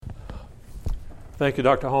Thank you,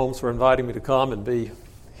 Dr. Holmes, for inviting me to come and be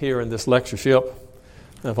here in this lectureship.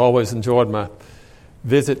 I've always enjoyed my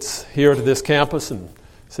visits here to this campus and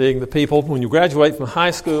seeing the people. When you graduate from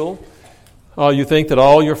high school, you think that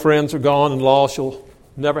all your friends are gone and lost. You'll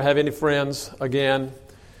never have any friends again.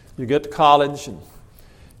 You get to college, and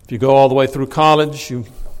if you go all the way through college, you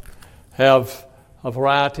have a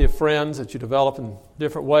variety of friends that you develop in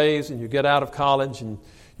different ways, and you get out of college, and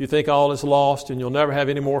you think all is lost, and you'll never have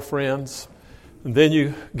any more friends. And then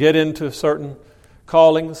you get into certain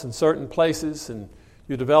callings and certain places, and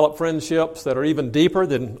you develop friendships that are even deeper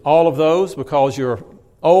than all of those because you're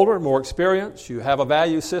older, more experienced. You have a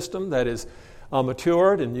value system that is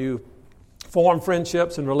matured, and you form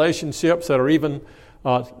friendships and relationships that are even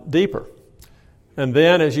deeper. And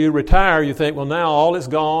then as you retire, you think, well, now all is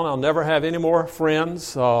gone. I'll never have any more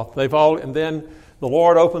friends. And then the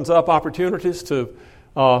Lord opens up opportunities to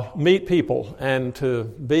meet people and to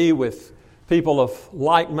be with people of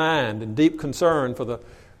like mind and deep concern for the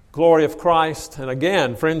glory of Christ. And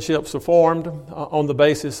again, friendships are formed on the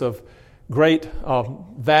basis of great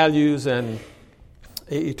values and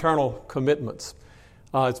eternal commitments.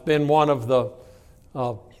 It's been one of the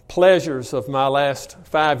pleasures of my last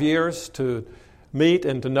 5 years to meet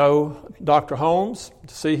and to know Dr. Holmes,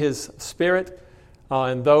 to see his spirit.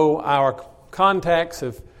 And though our contacts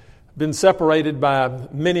have been separated by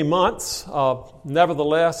many months,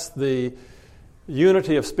 nevertheless, the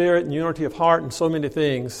unity of spirit and unity of heart and so many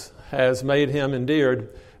things has made him endeared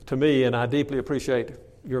to me, and I deeply appreciate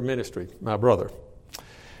your ministry, my brother.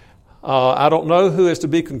 I don't know who is to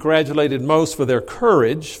be congratulated most for their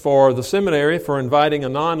courage for the seminary for inviting a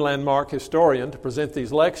non-landmark historian to present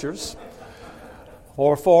these lectures,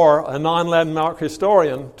 or for a non-landmark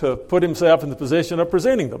historian to put himself in the position of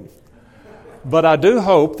presenting them. But I do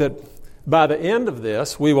hope that by the end of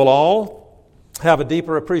this, we will all have a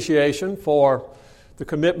deeper appreciation for the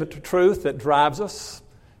commitment to truth that drives us,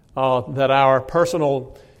 that our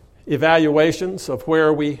personal evaluations of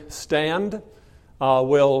where we stand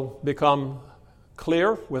will become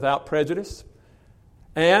clear without prejudice,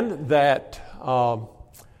 and that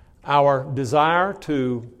our desire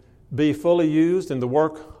to be fully used in the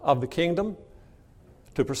work of the kingdom,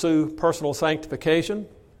 to pursue personal sanctification,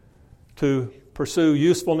 to pursue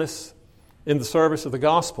usefulness in the service of the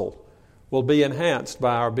gospel, will be enhanced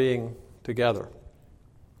by our being together.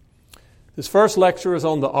 This first lecture is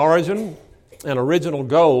on the origin and original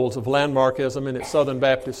goals of landmarkism in its Southern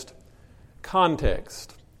Baptist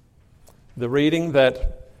context. The reading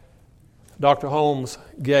that Dr. Holmes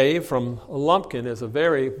gave from Lumpkin is a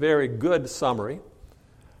very, very good summary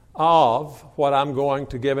of what I'm going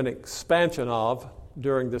to give an expansion of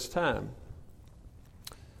during this time.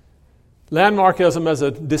 Landmarkism as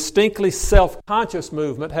a distinctly self-conscious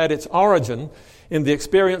movement had its origin in the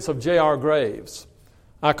experience of J.R. Graves.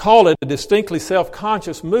 I call it a distinctly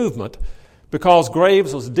self-conscious movement because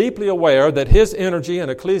Graves was deeply aware that his energy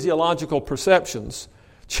and ecclesiological perceptions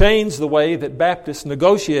changed the way that Baptists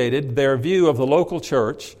negotiated their view of the local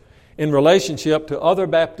church in relationship to other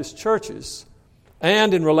Baptist churches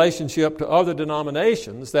and in relationship to other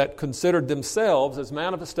denominations that considered themselves as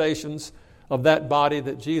manifestations of that body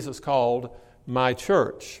that Jesus called my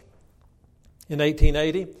church. In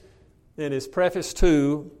 1880, in his preface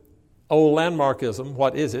to Old Landmarkism,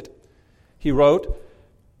 What Is It?, he wrote,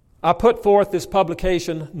 I put forth this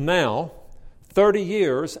publication now, 30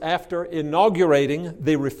 years after inaugurating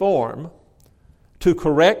the reform, to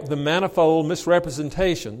correct the manifold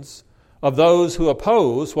misrepresentations of those who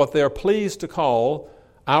oppose what they are pleased to call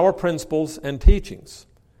our principles and teachings,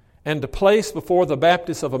 and to place before the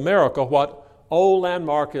Baptists of America what Old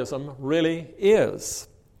Landmarkism really is.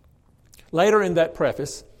 Later in that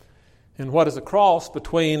preface, in what is a cross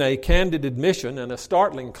between a candid admission and a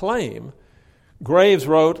startling claim, Graves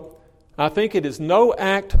wrote, I think it is no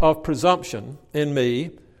act of presumption in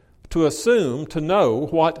me to assume to know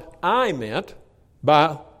what I meant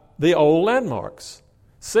by the old landmarks,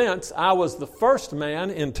 since I was the first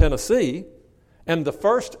man in Tennessee and the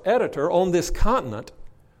first editor on this continent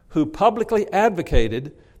who publicly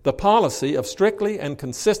advocated the policy of strictly and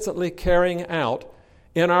consistently carrying out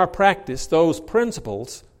in our practice those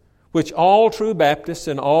principles which all true Baptists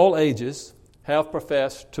in all ages have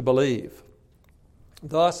professed to believe.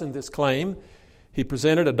 Thus, in this claim, he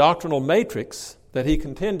presented a doctrinal matrix that he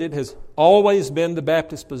contended has always been the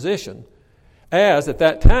Baptist position, as at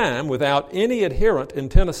that time without any adherent in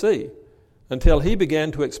Tennessee until he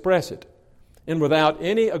began to express it, and without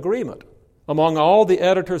any agreement among all the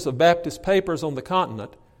editors of Baptist papers on the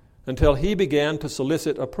continent until he began to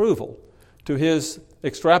solicit approval to his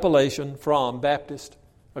extrapolation from Baptist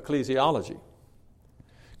ecclesiology.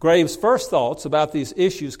 Graves' first thoughts about these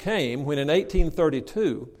issues came when in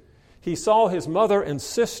 1832 he saw his mother and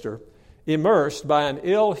sister immersed by an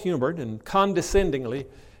ill-humored and condescending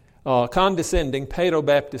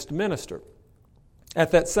Paedo-Baptist minister. At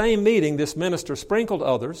that same meeting, this minister sprinkled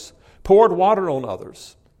others, poured water on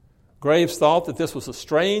others. Graves thought that this was a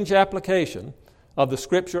strange application of the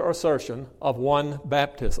Scripture assertion of one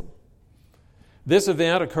baptism. This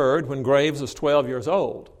event occurred when Graves was 12 years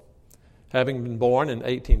old, having been born in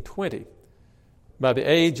 1820. By the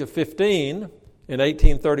age of 15, in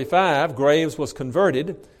 1835, Graves was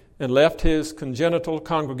converted and left his congenital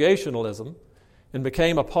congregationalism and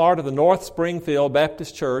became a part of the North Springfield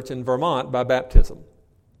Baptist Church in Vermont by baptism.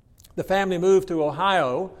 The family moved to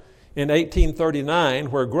Ohio in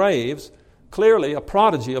 1839, where Graves, clearly a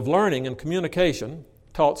prodigy of learning and communication,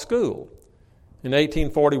 taught school. In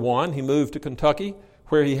 1841, he moved to Kentucky,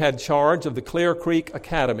 where he had charge of the Clear Creek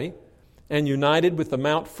Academy and united with the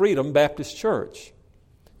Mount Freedom Baptist Church.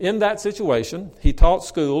 In that situation, he taught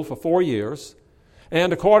school for 4 years,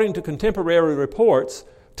 and according to contemporary reports,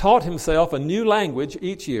 taught himself a new language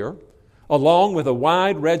each year, along with a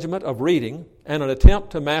wide regiment of reading and an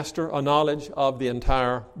attempt to master a knowledge of the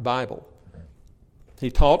entire Bible. He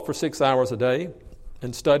taught for 6 hours a day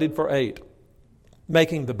and studied for 8,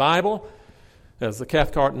 making the Bible, as the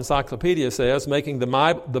Cathcart Encyclopedia says, making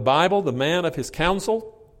the Bible the man of his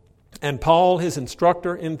counsel and Paul his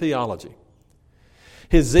instructor in theology.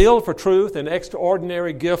 His zeal for truth and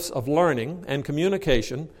extraordinary gifts of learning and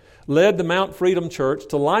communication led the Mount Freedom Church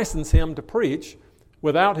to license him to preach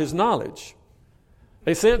without his knowledge.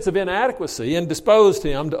 A sense of inadequacy indisposed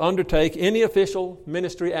him to undertake any official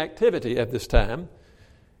ministry activity at this time.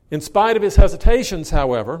 In spite of his hesitations,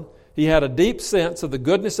 however, he had a deep sense of the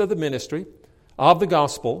goodness of the ministry, of the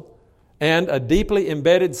gospel, and a deeply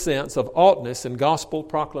embedded sense of oughtness in gospel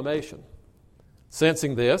proclamation.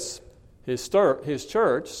 Sensing this, his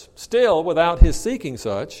church, still without his seeking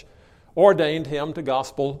such, ordained him to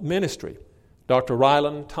gospel ministry. Dr.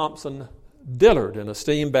 Ryland Thompson Dillard, an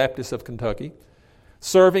esteemed Baptist of Kentucky,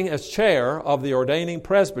 serving as chair of the ordaining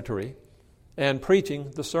presbytery and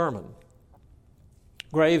preaching the sermon.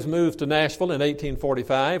 Graves moved to Nashville in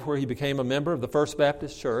 1845, where he became a member of the First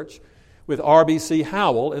Baptist Church with R.B.C.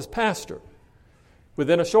 Howell as pastor.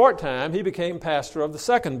 Within a short time, he became pastor of the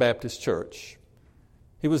Second Baptist Church.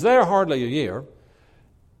 He was there hardly a year,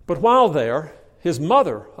 but while there, his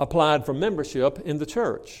mother applied for membership in the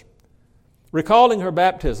church. Recalling her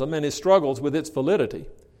baptism and his struggles with its validity,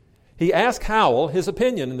 he asked Howell his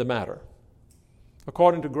opinion in the matter.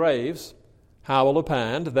 According to Graves, Howell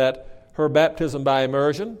opined that her baptism by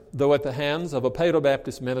immersion, though at the hands of a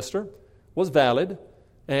Paedo-Baptist minister, was valid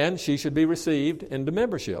and she should be received into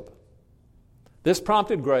membership. This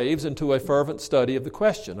prompted Graves into a fervent study of the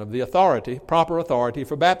question of the proper authority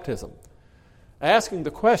for baptism, asking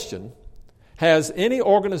the question, has any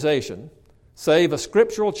organization, save a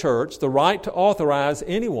scriptural church, the right to authorize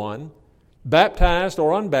anyone, baptized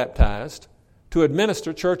or unbaptized, to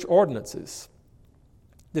administer church ordinances?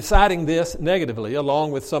 Deciding this negatively,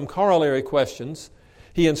 along with some corollary questions,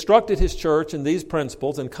 he instructed his church in these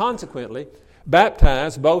principles and consequently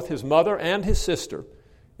baptized both his mother and his sister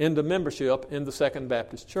into membership in the Second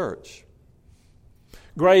Baptist Church.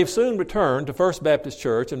 Graves soon returned to First Baptist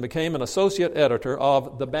Church and became an associate editor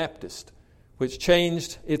of The Baptist, which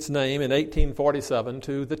changed its name in 1847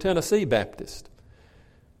 to the Tennessee Baptist.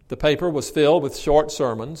 The paper was filled with short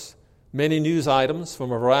sermons, many news items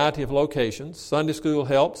from a variety of locations, Sunday school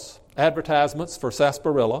helps, advertisements for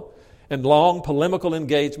sarsaparilla, and long polemical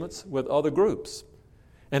engagements with other groups.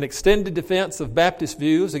 An extended defense of Baptist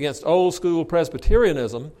views against old school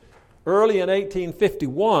Presbyterianism early in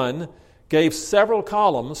 1851 gave several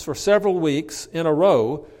columns for several weeks in a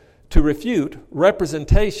row to refute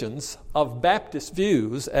representations of Baptist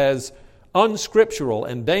views as unscriptural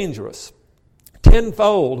and dangerous,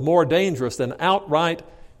 tenfold more dangerous than outright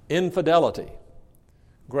infidelity.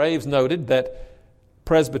 Graves noted that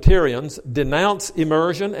Presbyterians denounce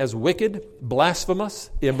immersion as wicked, blasphemous,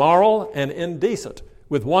 immoral, and indecent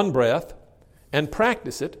with one breath and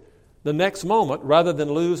practice it the next moment rather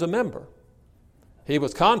than lose a member. He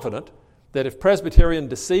was confident that if Presbyterian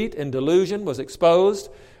deceit and delusion was exposed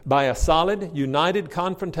by a solid, united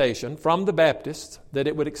confrontation from the Baptists, that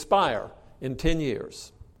it would expire in 10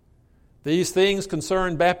 years. These things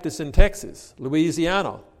concern Baptists in Texas,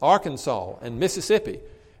 Louisiana, Arkansas, and Mississippi,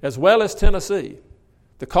 as well as Tennessee.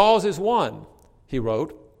 The cause is one, he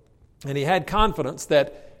wrote, and he had confidence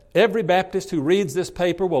that every Baptist who reads this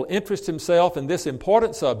paper will interest himself in this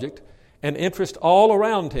important subject and interest all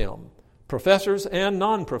around him, professors and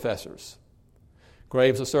non-professors.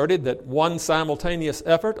 Graves asserted that one simultaneous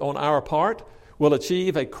effort on our part will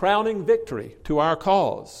achieve a crowning victory to our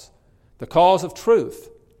cause, the cause of truth,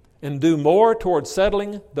 and do more toward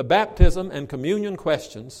settling the baptism and communion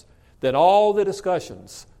questions than all the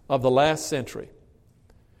discussions of the last century.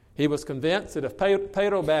 He was convinced that if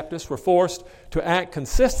Paedo-Baptists were forced to act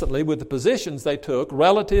consistently with the positions they took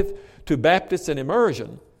relative to Baptists and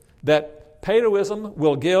immersion, that Paedoism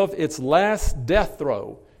will give its last death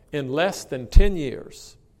throw in less than 10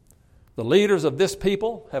 years. The leaders of this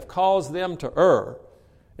people have caused them to err,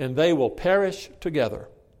 and they will perish together.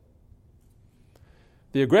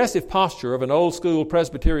 The aggressive posture of an old-school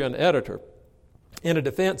Presbyterian editor in a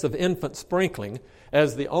defense of infant sprinkling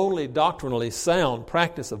as the only doctrinally sound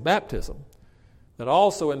practice of baptism, that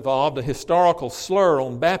also involved a historical slur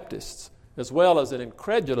on Baptists as well as an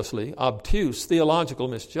incredulously obtuse theological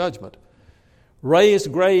misjudgment,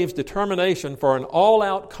 raised Graves' determination for an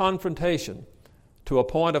all-out confrontation to a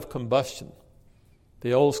point of combustion.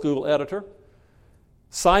 The old-school editor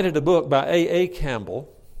cited a book by A.A.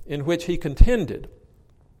 Campbell in which he contended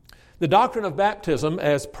the doctrine of baptism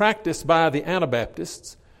as practiced by the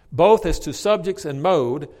Anabaptists, both as to subjects and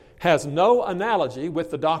mode, has no analogy with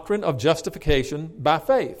the doctrine of justification by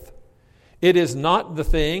faith. It is not the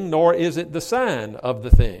thing, nor is it the sign of the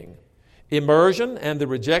thing. Immersion and the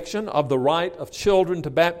rejection of the right of children to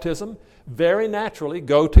baptism very naturally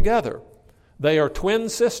go together. They are twin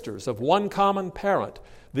sisters of one common parent,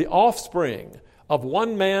 the offspring of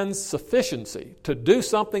one man's sufficiency to do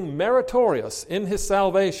something meritorious in his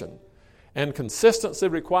salvation, and consistency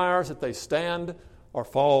requires that they stand or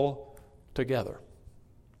fall together.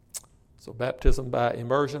 So baptism by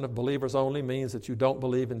immersion of believers only means that you don't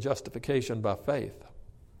believe in justification by faith.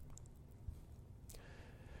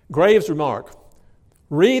 Graves' remark,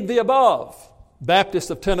 read the above. Baptists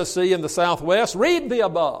of Tennessee and the Southwest, read the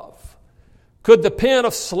above. Could the pen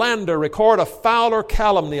of slander record a fouler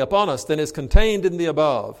calumny upon us than is contained in the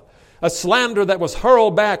above? A slander that was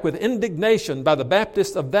hurled back with indignation by the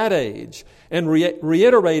Baptists of that age and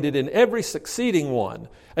reiterated in every succeeding one.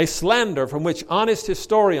 A slander from which honest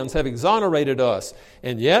historians have exonerated us.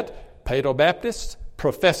 And yet, Paedo-Baptists,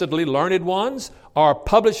 professedly learned ones, are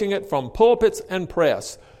publishing it from pulpits and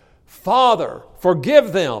press. Father,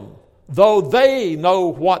 forgive them, though they know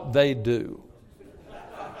what they do.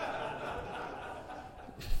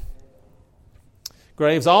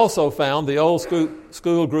 Graves also found the old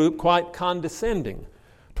school group quite condescending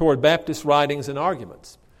toward Baptist writings and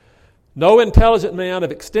arguments. No intelligent man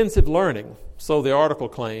of extensive learning, so the article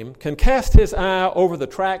claimed, can cast his eye over the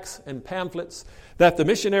tracts and pamphlets that the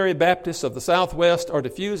missionary Baptists of the Southwest are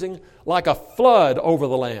diffusing like a flood over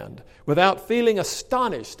the land without feeling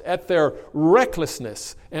astonished at their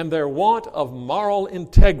recklessness and their want of moral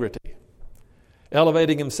integrity.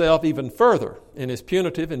 Elevating himself even further in his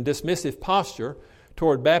punitive and dismissive posture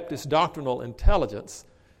toward Baptist doctrinal intelligence,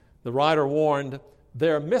 the writer warned,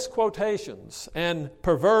 their misquotations and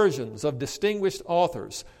perversions of distinguished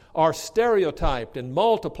authors are stereotyped and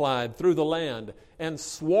multiplied through the land and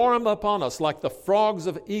swarm upon us like the frogs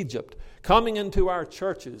of Egypt, coming into our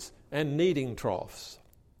churches and kneading troughs.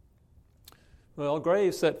 Well,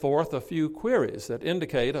 Graves set forth a few queries that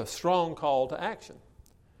indicate a strong call to action.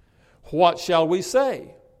 What shall we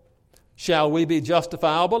say? Shall we be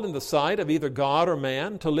justifiable in the sight of either God or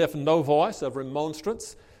man to lift no voice of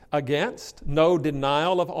remonstrance against, no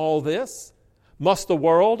denial of all this? Must the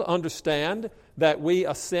world understand that we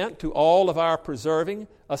assent to all of our preserving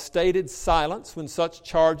a stated silence when such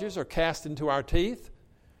charges are cast into our teeth,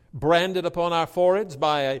 branded upon our foreheads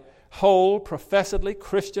by a whole professedly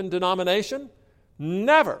Christian denomination?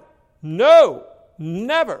 Never, no,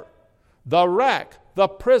 never. The rack, the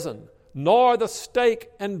prison, nor the stake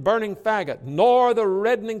and burning faggot, nor the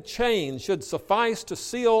reddening chain should suffice to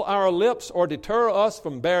seal our lips or deter us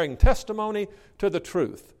from bearing testimony to the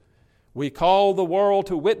truth. We call the world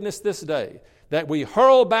to witness this day that we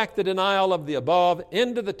hurl back the denial of the above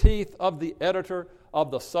into the teeth of the editor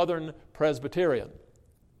of the Southern Presbyterian.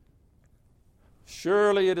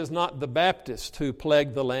 Surely it is not the Baptists who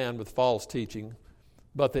plagued the land with false teaching,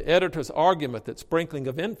 but the editor's argument that sprinkling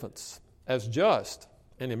of infants as just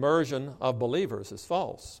and immersion of believers is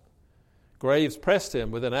false. Graves pressed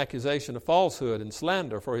him with an accusation of falsehood and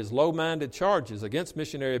slander for his low-minded charges against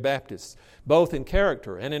missionary Baptists, both in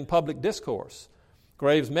character and in public discourse.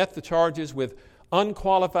 Graves met the charges with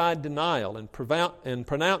unqualified denial and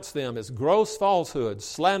pronounced them as gross falsehoods,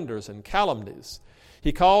 slanders, and calumnies.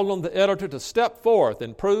 He called on the editor to step forth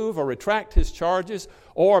and prove or retract his charges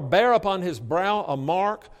or bear upon his brow a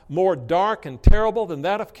mark more dark and terrible than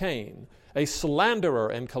that of Cain, a slanderer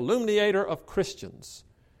and calumniator of Christians.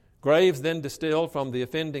 Graves then distilled from the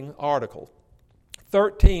offending article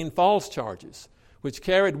 13 false charges, which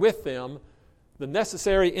carried with them the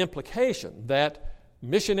necessary implication that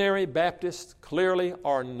missionary Baptists clearly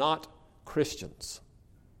are not Christians.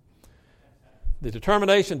 The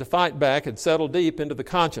determination to fight back had settled deep into the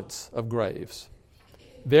conscience of Graves.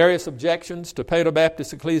 Various objections to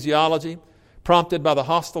Paedo-Baptist ecclesiology, prompted by the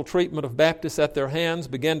hostile treatment of Baptists at their hands,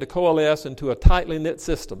 began to coalesce into a tightly knit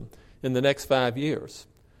system in the next 5 years.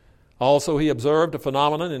 Also, he observed a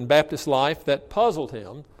phenomenon in Baptist life that puzzled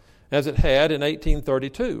him as it had in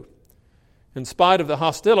 1832. In spite of the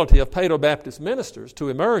hostility of Paedo-Baptist ministers to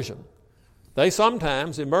immersion, they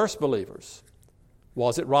sometimes immersed believers.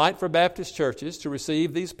 Was it right for Baptist churches to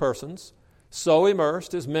receive these persons so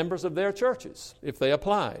immersed as members of their churches if they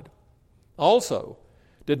applied? Also,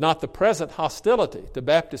 did not the present hostility to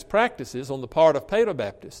Baptist practices on the part of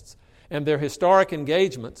Paedo-Baptists and their historic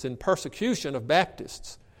engagements in persecution of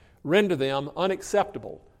Baptists render them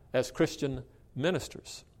unacceptable as Christian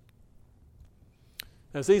ministers?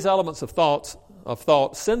 As these elements of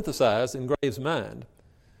thought synthesized in Graves' mind,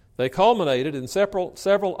 they culminated in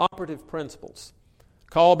several operative principles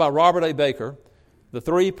called by Robert A. Baker the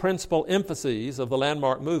 3 principal emphases of the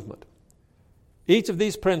landmark movement. Each of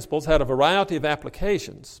these principles had a variety of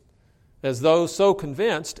applications as those so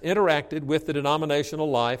convinced interacted with the denominational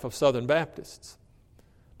life of Southern Baptists.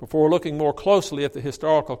 Before looking more closely at the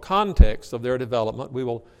historical context of their development, we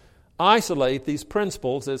will isolate these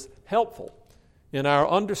principles as helpful in our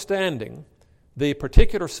understanding the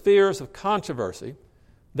particular spheres of controversy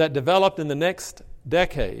that developed in the next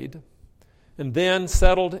decade and then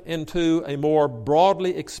settled into a more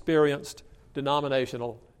broadly experienced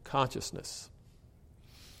denominational consciousness.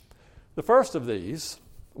 The first of these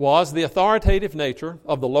was the authoritative nature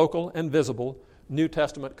of the local and visible New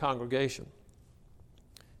Testament congregation.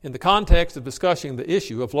 In the context of discussing the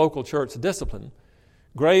issue of local church discipline,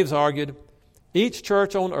 Graves argued, each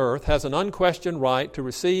church on earth has an unquestioned right to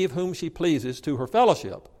receive whom she pleases to her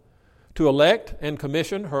fellowship, to elect and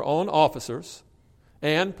commission her own officers,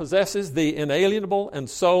 and possesses the inalienable and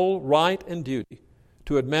sole right and duty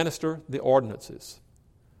to administer the ordinances.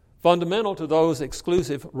 Fundamental to those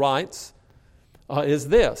exclusive rights is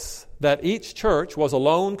this, that each church was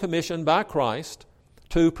alone commissioned by Christ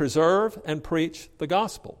to preserve and preach the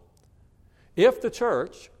gospel. If the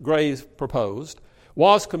church, Graves proposed,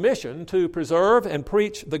 was commissioned to preserve and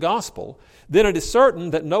preach the gospel, then it is certain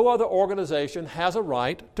that no other organization has a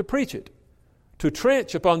right to preach it, to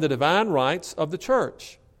trench upon the divine rights of the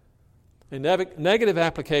church. A negative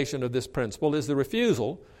application of this principle is the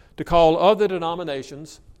refusal to call other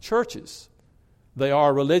denominations churches. They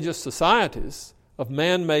are religious societies of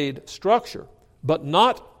man-made structure, but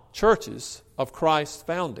not churches of Christ's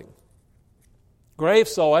founding.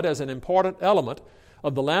 Graves saw it as an important element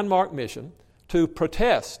of the landmark mission to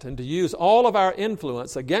protest and to use all of our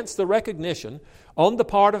influence against the recognition on the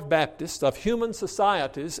part of Baptists of human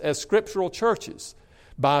societies as scriptural churches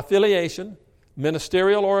by affiliation,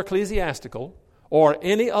 ministerial or ecclesiastical, or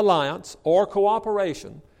any alliance or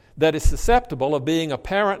cooperation that is susceptible of being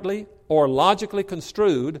apparently or logically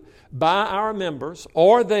construed by our members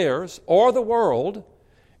or theirs or the world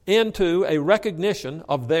into a recognition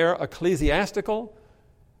of their ecclesiastical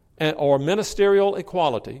or ministerial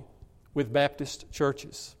equality with Baptist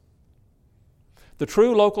churches. The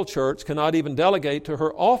true local church cannot even delegate to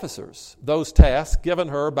her officers those tasks given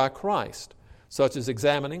her by Christ, such as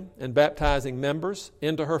examining and baptizing members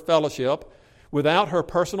into her fellowship without her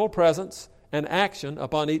personal presence and action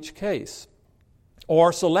upon each case,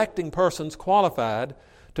 or selecting persons qualified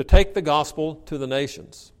to take the gospel to the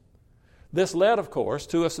nations. This led, of course,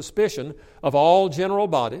 to a suspicion of all general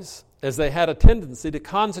bodies, as they had a tendency to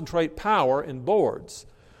concentrate power in boards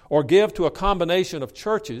or give to a combination of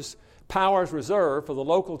churches powers reserved for the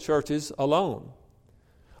local churches alone.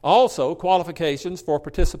 Also, qualifications for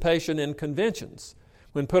participation in conventions,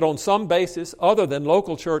 when put on some basis other than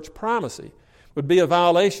local church primacy, would be a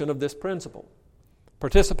violation of this principle.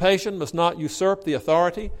 Participation must not usurp the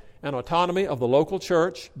authority and autonomy of the local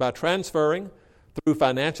church by transferring, through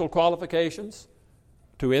financial qualifications,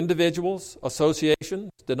 to individuals,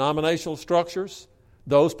 associations, denominational structures,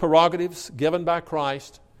 those prerogatives given by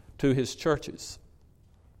Christ to his churches.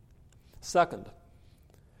 Second,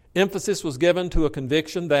 emphasis was given to a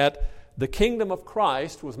conviction that the kingdom of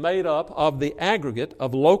Christ was made up of the aggregate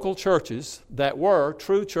of local churches that were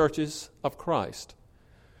true churches of Christ.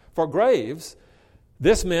 For Graves,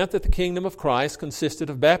 this meant that the kingdom of Christ consisted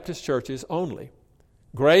of Baptist churches only.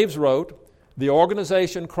 Graves wrote, "The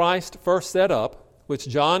organization Christ first set up, which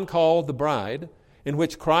John called the bride, in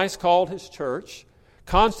which Christ called his church,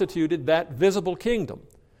 constituted that visible kingdom,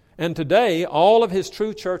 and today all of his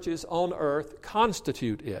true churches on earth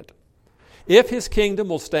constitute it. If his kingdom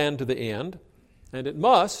will stand to the end, and it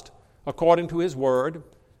must, according to his word,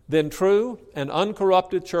 then true and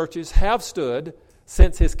uncorrupted churches have stood,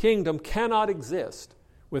 since his kingdom cannot exist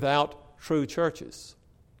without true churches.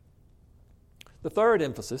 The third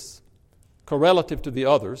emphasis, correlative to the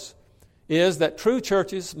others, is that true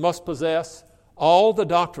churches must possess all the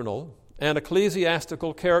doctrinal and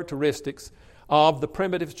ecclesiastical characteristics of the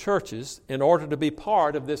primitive churches in order to be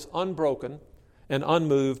part of this unbroken and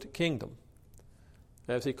unmoved kingdom.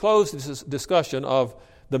 As he closed this discussion of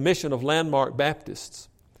the mission of Landmark Baptists,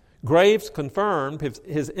 Graves confirmed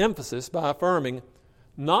his emphasis by affirming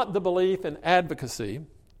not the belief and advocacy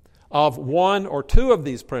of one or two of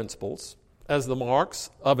these principles as the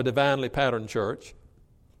marks of a divinely patterned church,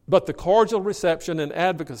 but the cordial reception and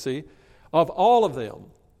advocacy of all of them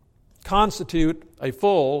constitute a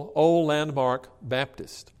full Old Landmark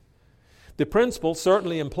Baptist. The principles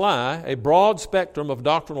certainly imply a broad spectrum of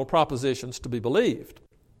doctrinal propositions to be believed.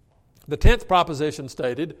 The 10th proposition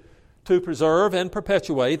stated, to preserve and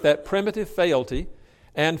perpetuate that primitive fealty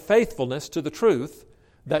and faithfulness to the truth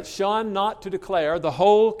that shun not to declare the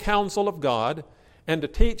whole counsel of God and to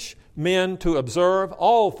teach men to observe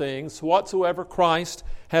all things whatsoever Christ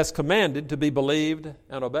has commanded to be believed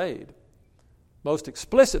and obeyed. Most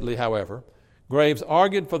explicitly, however, Graves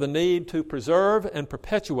argued for the need to preserve and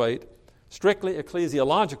perpetuate strictly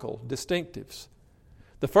ecclesiological distinctives.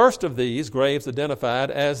 The first of these Graves identified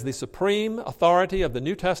as the supreme authority of the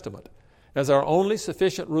New Testament as our only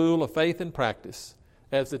sufficient rule of faith and practice,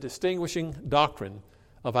 as the distinguishing doctrine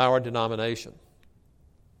of our denomination.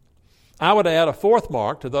 I would add a fourth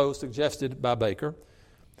mark to those suggested by Baker,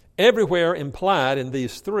 everywhere implied in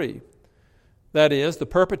these three, that is, the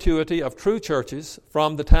perpetuity of true churches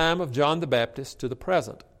from the time of John the Baptist to the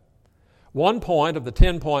present. One point of the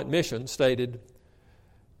 10-point mission stated,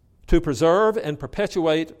 to preserve and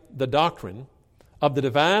perpetuate the doctrine of the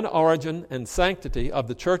divine origin and sanctity of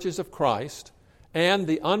the churches of Christ and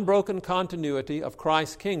the unbroken continuity of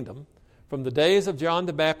Christ's kingdom from the days of John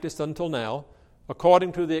the Baptist until now,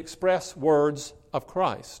 according to the express words of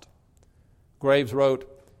Christ. Graves wrote,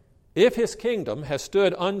 if his kingdom has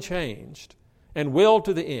stood unchanged and will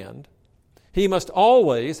to the end, he must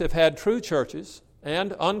always have had true churches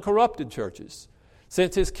and uncorrupted churches,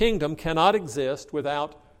 since his kingdom cannot exist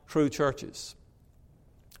without true churches.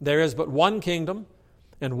 There is but one kingdom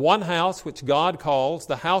and one house which God calls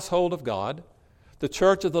the household of God, the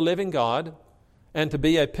church of the living God, and to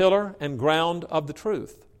be a pillar and ground of the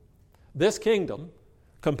truth. This kingdom,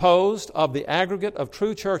 composed of the aggregate of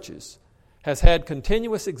true churches, has had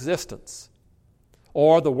continuous existence,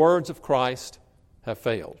 or the words of Christ have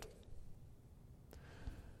failed.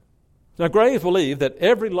 Now, Graves believed that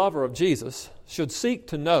every lover of Jesus should seek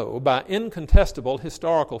to know by incontestable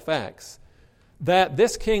historical facts that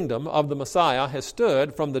this kingdom of the Messiah has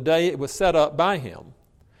stood from the day it was set up by him,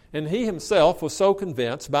 and he himself was so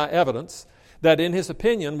convinced by evidence that in his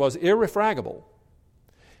opinion was irrefragable.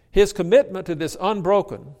 His commitment to this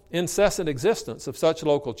unbroken, incessant existence of such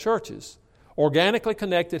local churches, organically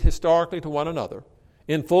connected historically to one another,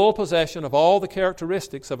 in full possession of all the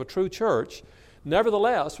characteristics of a true church,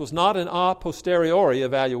 nevertheless was not an a posteriori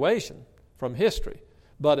evaluation from history,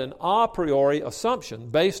 but an a priori assumption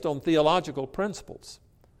based on theological principles.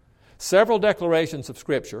 Several declarations of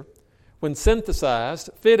Scripture, when synthesized,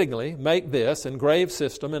 fittingly make this, in Graves'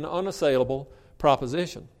 system, an unassailable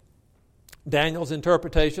proposition. Daniel's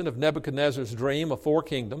interpretation of Nebuchadnezzar's dream of 4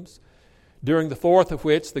 kingdoms, during the fourth of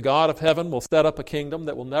which the God of heaven will set up a kingdom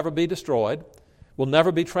that will never be destroyed, will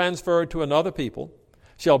never be transferred to another people,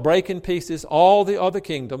 shall break in pieces all the other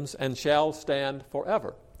kingdoms, and shall stand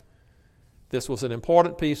forever. This was an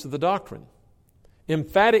important piece of the doctrine.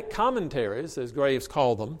 Emphatic commentaries, as Graves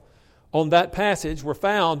called them, on that passage were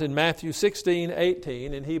found in Matthew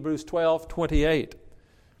 16:18 and Hebrews 12:28.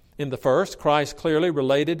 In the first, Christ clearly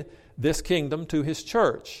related this kingdom to his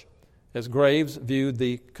church, as Graves viewed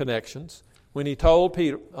the connections, when he told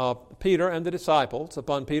Peter and the disciples,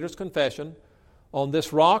 upon Peter's confession, on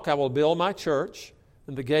this rock I will build my church,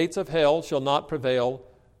 and the gates of hell shall not prevail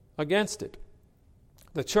against it.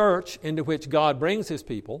 The church into which God brings his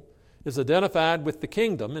people is identified with the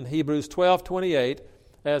kingdom in Hebrews 12:28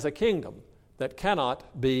 as a kingdom that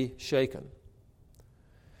cannot be shaken.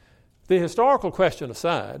 The historical question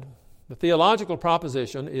aside, the theological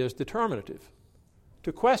proposition is determinative.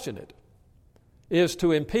 To question it is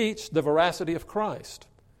to impeach the veracity of Christ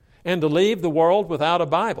and to leave the world without a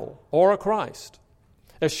Bible or a Christ.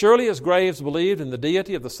 As surely as Graves believed in the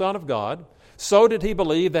deity of the Son of God, so did he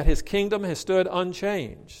believe that his kingdom has stood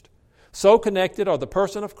unchanged. So connected are the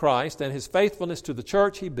person of Christ and his faithfulness to the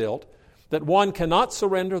church he built that one cannot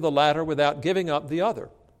surrender the latter without giving up the other.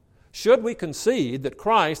 Should we concede that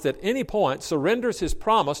Christ at any point surrenders his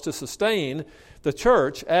promise to sustain the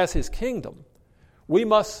church as his kingdom, we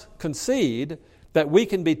must concede that we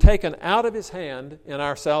can be taken out of his hand in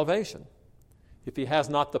our salvation. If he has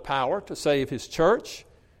not the power to save his church,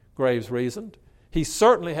 Graves reasoned, he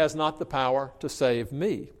certainly has not the power to save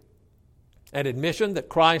me. An admission that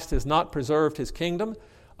Christ has not preserved his kingdom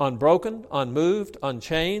unbroken, unmoved,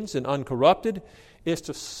 unchanged, and uncorrupted is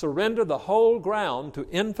to surrender the whole ground to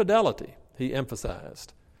infidelity, he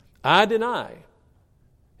emphasized. I deny,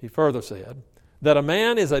 he further said, that a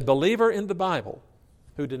man is a believer in the Bible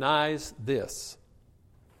who denies this.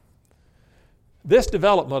 The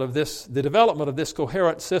development of this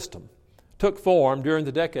coherent system took form during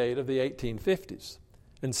the decade of the 1850s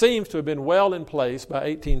and seems to have been well in place by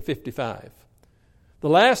 1855. The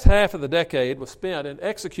last half of the decade was spent in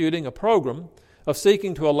executing a program of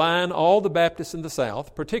seeking to align all the Baptists in the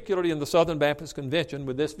South, particularly in the Southern Baptist Convention,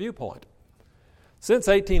 with this viewpoint. Since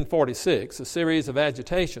 1846, a series of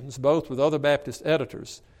agitations, both with other Baptist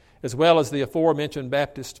editors, as well as the aforementioned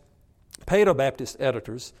Paedo-Baptist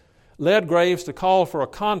editors, led Graves to call for a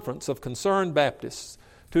conference of concerned Baptists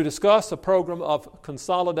to discuss a program of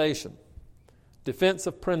consolidation, defense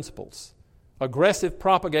of principles, aggressive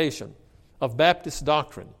propagation of Baptist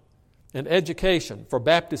doctrine, and education for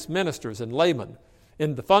Baptist ministers and laymen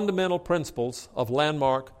in the fundamental principles of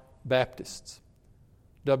landmark Baptists.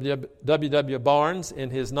 W. Barnes, in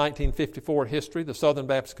his 1954 history, the Southern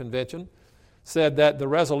Baptist Convention, said that the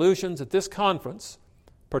resolutions at this conference,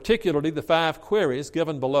 particularly the 5 queries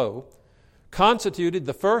given below, constituted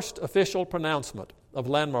the first official pronouncement of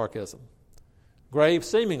landmarkism. Graves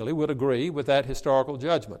seemingly would agree with that historical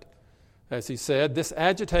judgment. As he said, this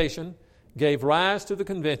agitation gave rise to the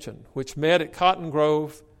convention, which met at Cotton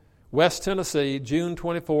Grove, West Tennessee, June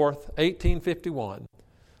 24, 1851,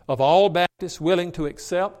 of all Baptists willing to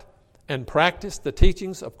accept and practice the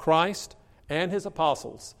teachings of Christ and his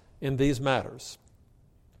apostles in these matters.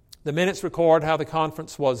 The minutes record how the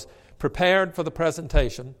conference was prepared for the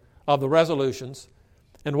presentation of the resolutions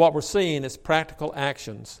and what were seen as practical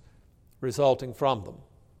actions resulting from them.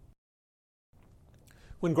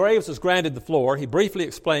 When Graves was granted the floor, he briefly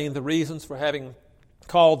explained the reasons for having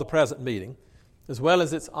called the present meeting, as well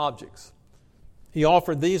as its objects. He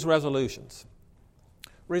offered these resolutions.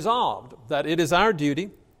 Resolved that it is our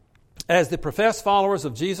duty, as the professed followers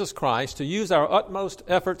of Jesus Christ, to use our utmost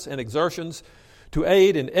efforts and exertions to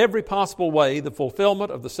aid in every possible way the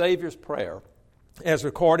fulfillment of the Savior's prayer, as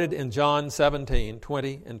recorded in John 17,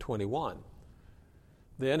 20 and 21.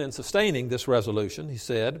 Then, in sustaining this resolution, he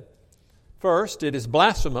said, first, it is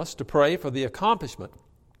blasphemous to pray for the accomplishment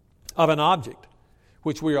of an object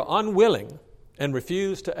which we are unwilling and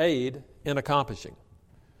refuse to aid in accomplishing.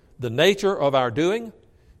 The nature of our doing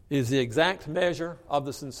is the exact measure of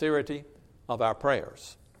the sincerity of our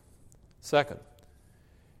prayers. Second,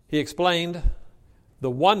 he explained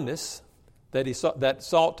the oneness that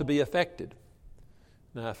sought to be effected.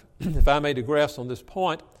 Now, if I may digress on this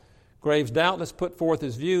point, Graves doubtless put forth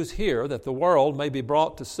his views here that the world may be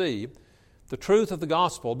brought to see the truth of the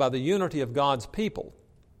gospel by the unity of God's people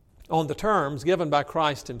on the terms given by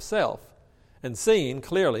Christ himself and seen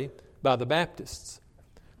clearly by the Baptists.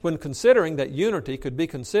 When considering that unity could be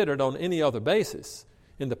considered on any other basis,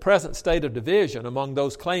 in the present state of division among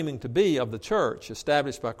those claiming to be of the church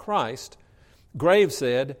established by Christ, Graves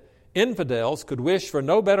said, infidels could wish for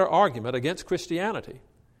no better argument against Christianity.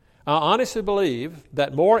 I honestly believe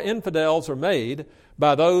that more infidels are made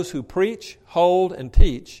by those who preach, hold, and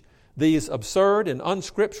teach these absurd and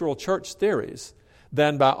unscriptural church theories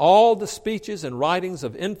than by all the speeches and writings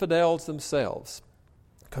of infidels themselves.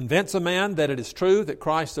 Convince a man that it is true that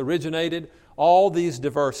Christ originated all these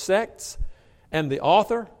diverse sects and the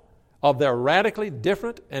author of their radically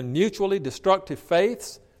different and mutually destructive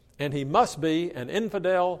faiths, and he must be an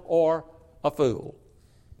infidel or a fool.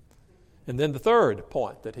 And then the third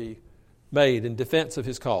point that he made in defense of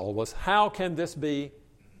his call was, how can this be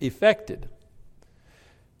effected?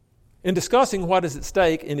 In discussing what is at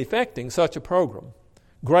stake in effecting such a program,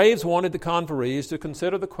 Graves wanted the conferees to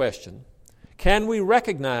consider the question, can we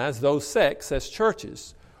recognize those sects as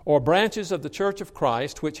churches or branches of the Church of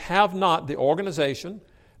Christ which have not the organization,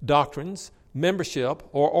 doctrines, membership,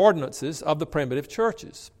 or ordinances of the primitive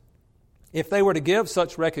churches? If they were to give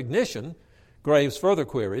such recognition, Graves further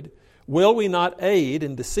queried, will we not aid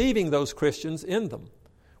in deceiving those Christians in them?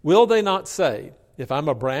 Will they not say, if I'm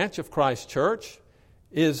a branch of Christ's church,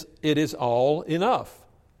 it is all enough?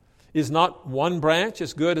 Is not one branch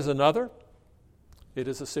as good as another? it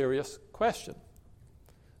is a serious question.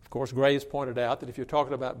 Of course, Graves pointed out that if you're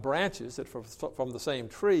talking about branches that from the same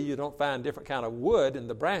tree, you don't find different kind of wood in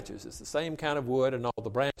the branches. It's the same kind of wood in all the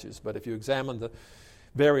branches. But if you examine the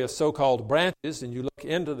various so-called branches and you look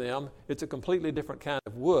into them, it's a completely different kind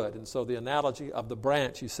of wood. And so the analogy of the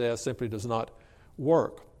branch, he says, simply does not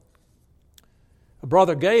work.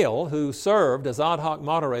 Brother Gale, who served as ad hoc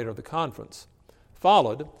moderator of the conference,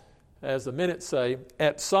 followed, as the minutes say,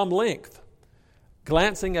 at some length,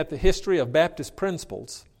 glancing at the history of Baptist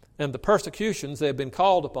principles and the persecutions they have been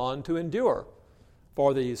called upon to endure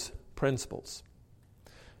for these principles.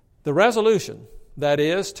 The resolution, that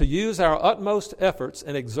is, to use our utmost efforts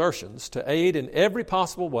and exertions to aid in every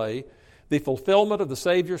possible way the fulfillment of the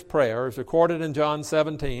Savior's prayer, as recorded in John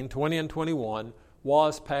 17, 20 and 21,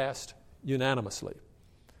 was passed unanimously.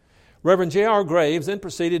 Reverend J.R. Graves then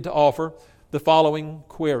proceeded to offer the following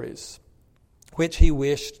queries, which he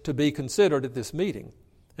wished to be considered at this meeting,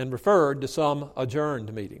 and referred to some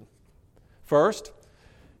adjourned meeting. First,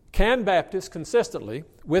 can Baptists consistently,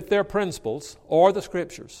 with their principles or the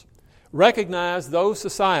Scriptures, recognize those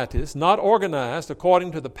societies not organized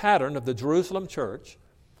according to the pattern of the Jerusalem church,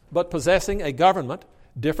 but possessing a government,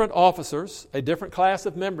 different officers, a different class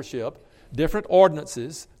of membership, different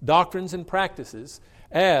ordinances, doctrines, and practices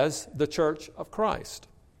as the Church of Christ?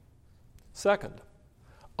 Second,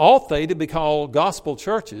 ought they to be called gospel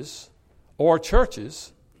churches or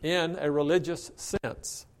churches in a religious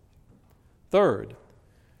sense? Third,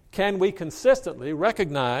 can we consistently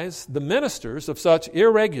recognize the ministers of such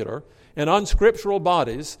irregular and unscriptural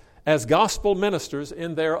bodies as gospel ministers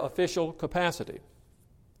in their official capacity?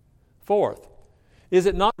 Fourth, is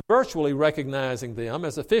it not virtually recognizing them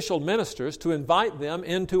as official ministers to invite them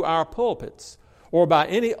into our pulpits or by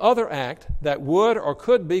any other act that would or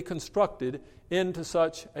could be constructed into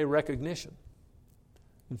such a recognition?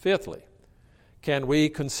 And fifthly, can we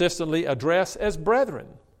consistently address as brethren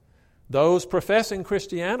those professing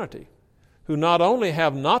Christianity who not only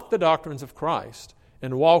have not the doctrines of Christ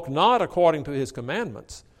and walk not according to His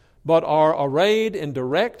commandments, but are arrayed in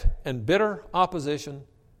direct and bitter opposition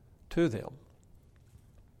to them?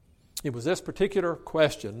 It was this particular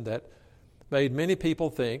question that made many people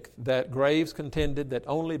think that Graves contended that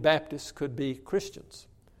only Baptists could be Christians.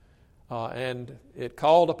 And it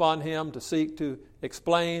called upon him to seek to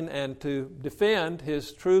explain and to defend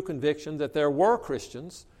his true conviction that there were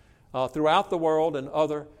Christians throughout the world and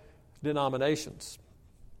other denominations.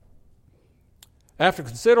 After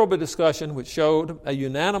considerable discussion, which showed a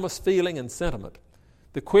unanimous feeling and sentiment,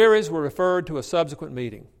 the queries were referred to a subsequent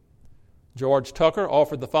meeting. George Tucker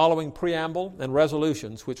offered the following preamble and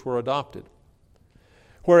resolutions, which were adopted.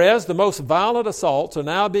 Whereas the most violent assaults are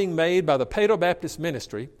now being made by the Paedo-Baptist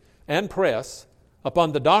ministry and press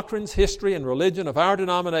upon the doctrines, history, and religion of our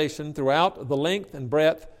denomination throughout the length and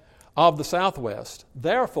breadth of the Southwest,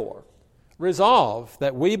 therefore, resolve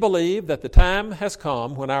that we believe that the time has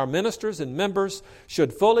come when our ministers and members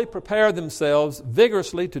should fully prepare themselves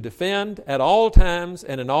vigorously to defend at all times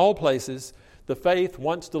and in all places the faith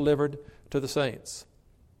once delivered to the saints.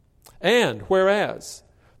 And whereas,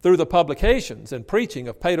 through the publications and preaching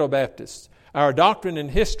of Paedo-Baptists, our doctrine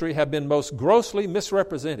and history have been most grossly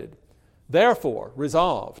misrepresented, therefore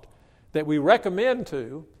resolved that we recommend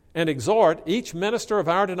to and exhort each minister of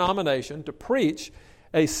our denomination to preach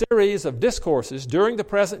a series of discourses during the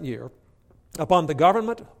present year upon the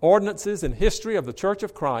government, ordinances, and history of the Church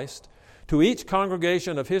of Christ to each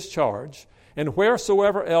congregation of his charge, and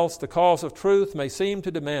wheresoever else the cause of truth may seem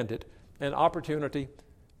to demand it and opportunity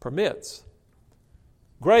permits.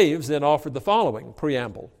 Graves then offered the following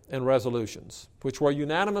preamble and resolutions, which were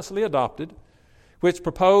unanimously adopted, which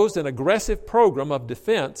proposed an aggressive program of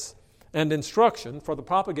defense and instruction for the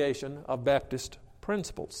propagation of Baptist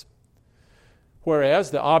principles.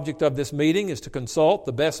 Whereas the object of this meeting is to consult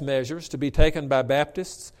the best measures to be taken by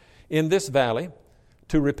Baptists in this valley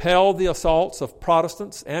to repel the assaults of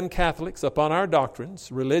Protestants and Catholics upon our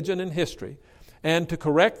doctrines, religion, and history, and to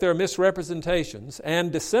correct their misrepresentations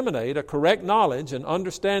and disseminate a correct knowledge and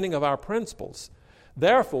understanding of our principles,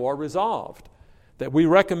 therefore resolved that we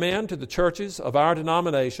recommend to the churches of our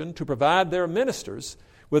denomination to provide their ministers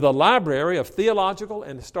with a library of theological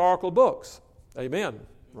and historical books. Amen,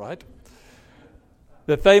 right?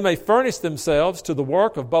 That they may furnish themselves to the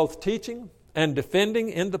work of both teaching and defending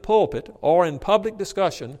in the pulpit or in public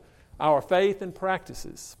discussion our faith and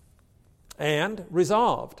practices. And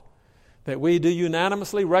resolved that we do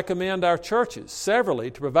unanimously recommend our churches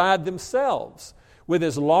severally to provide themselves with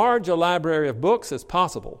as large a library of books as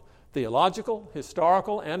possible, theological,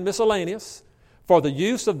 historical, and miscellaneous, for the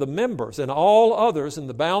use of the members and all others in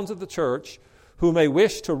the bounds of the church who may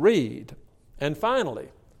wish to read And finally,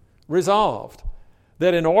 resolved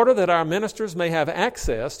that in order that our ministers may have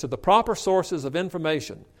access to the proper sources of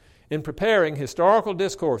information in preparing historical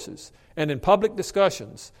discourses and in public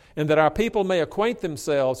discussions, and that our people may acquaint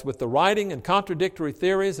themselves with the writing and contradictory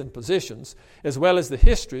theories and positions, as well as the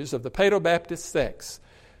histories of the Paedo-Baptist sects,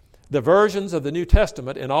 the versions of the New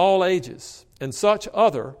Testament in all ages, and such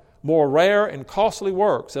other more rare and costly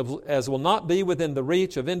works as will not be within the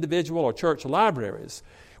reach of individual or church libraries,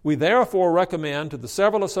 we therefore recommend to the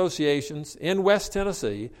several associations in West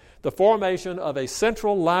Tennessee the formation of a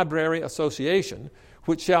central library association,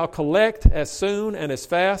 which shall collect as soon and as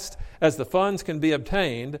fast as the funds can be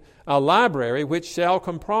obtained, a library which shall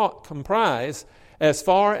comprise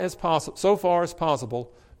so far as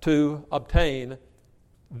possible to obtain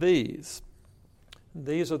these.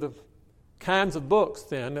 These are the kinds of books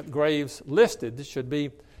then that Graves listed should be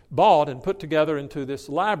bought and put together into this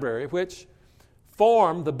library, which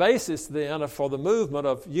formed the basis then for the movement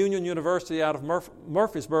of Union University out of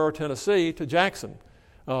Murfreesboro, Tennessee to Jackson,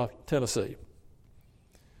 Tennessee.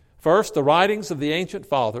 First, the writings of the ancient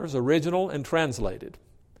fathers, original and translated.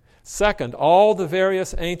 Second, all the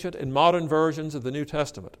various ancient and modern versions of the New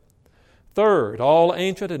Testament. Third, all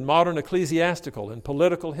ancient and modern ecclesiastical and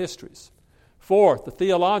political histories. Fourth, the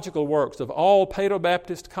theological works of all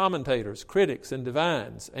Paedo-Baptist commentators, critics, and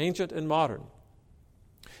divines, ancient and modern.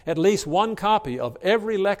 At least one copy of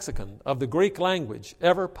every lexicon of the Greek language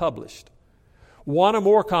ever published. One or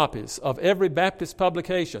more copies of every Baptist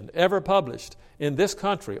publication ever published in this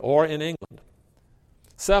country or in England.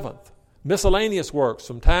 Seventh, miscellaneous works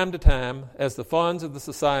from time to time as the funds of the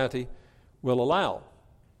society will allow.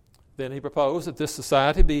 Then he proposed that this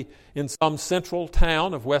society be in some central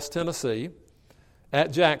town of West Tennessee,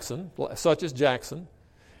 at Jackson, such as Jackson,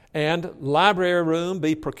 and library room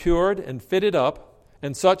be procured and fitted up,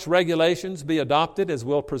 and such regulations be adopted as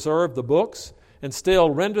will preserve the books and still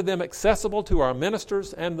render them accessible to our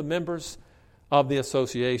ministers and the members of the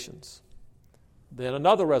associations. Then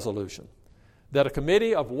another resolution, that a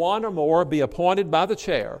committee of one or more be appointed by the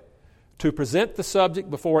chair to present the subject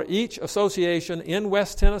before each association in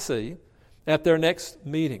West Tennessee at their next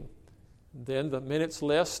meeting. Then the minutes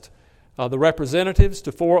list the representatives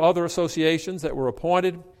to 4 other associations that were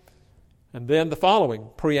appointed, and then the following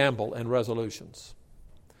preamble and resolutions.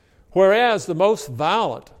 Whereas the most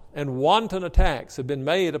violent and wanton attacks have been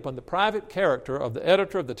made upon the private character of the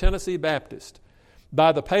editor of the Tennessee Baptist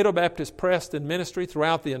by the Paedo-Baptist press and ministry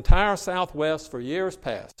throughout the entire Southwest for years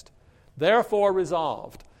past, therefore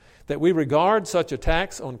resolved that we regard such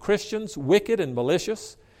attacks on Christians wicked and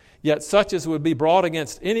malicious, yet such as would be brought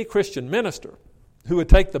against any Christian minister who would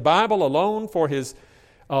take the Bible alone for his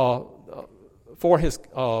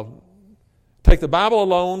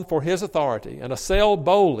authority and assail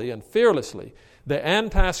boldly and fearlessly the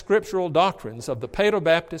anti-scriptural doctrines of the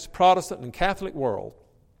Paedo-Baptist, Protestant, and Catholic world,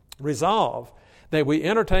 resolve that we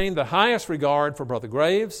entertain the highest regard for Brother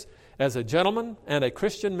Graves as a gentleman and a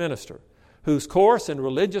Christian minister whose course in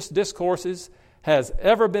religious discourses has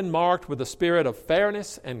ever been marked with a spirit of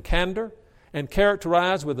fairness and candor, and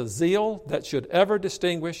characterized with a zeal that should ever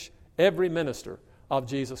distinguish every minister of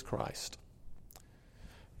Jesus Christ.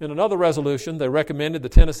 In another resolution, they recommended the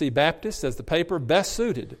Tennessee Baptist as the paper best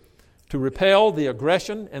suited to repel the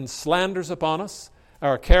aggression and slanders upon us,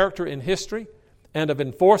 our character in history, and of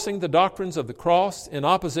enforcing the doctrines of the cross in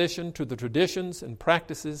opposition to the traditions and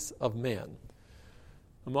practices of men.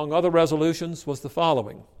 Among other resolutions was the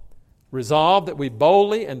following: resolve that we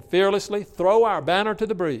boldly and fearlessly throw our banner to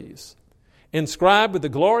the breeze, inscribed with the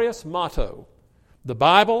glorious motto, the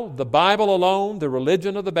Bible alone, the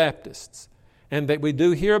religion of the Baptists, and that we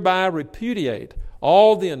do hereby repudiate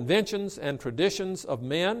all the inventions and traditions of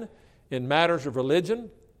men in matters of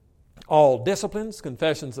religion, all disciplines,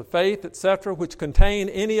 confessions of faith, etc., which contain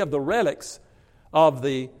any of the relics of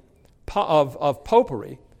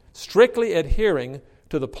popery, strictly adhering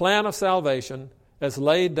to the plan of salvation as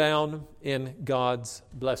laid down in God's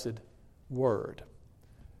blessed Word.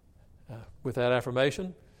 With that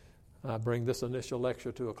affirmation, I bring this initial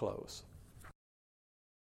lecture to a close.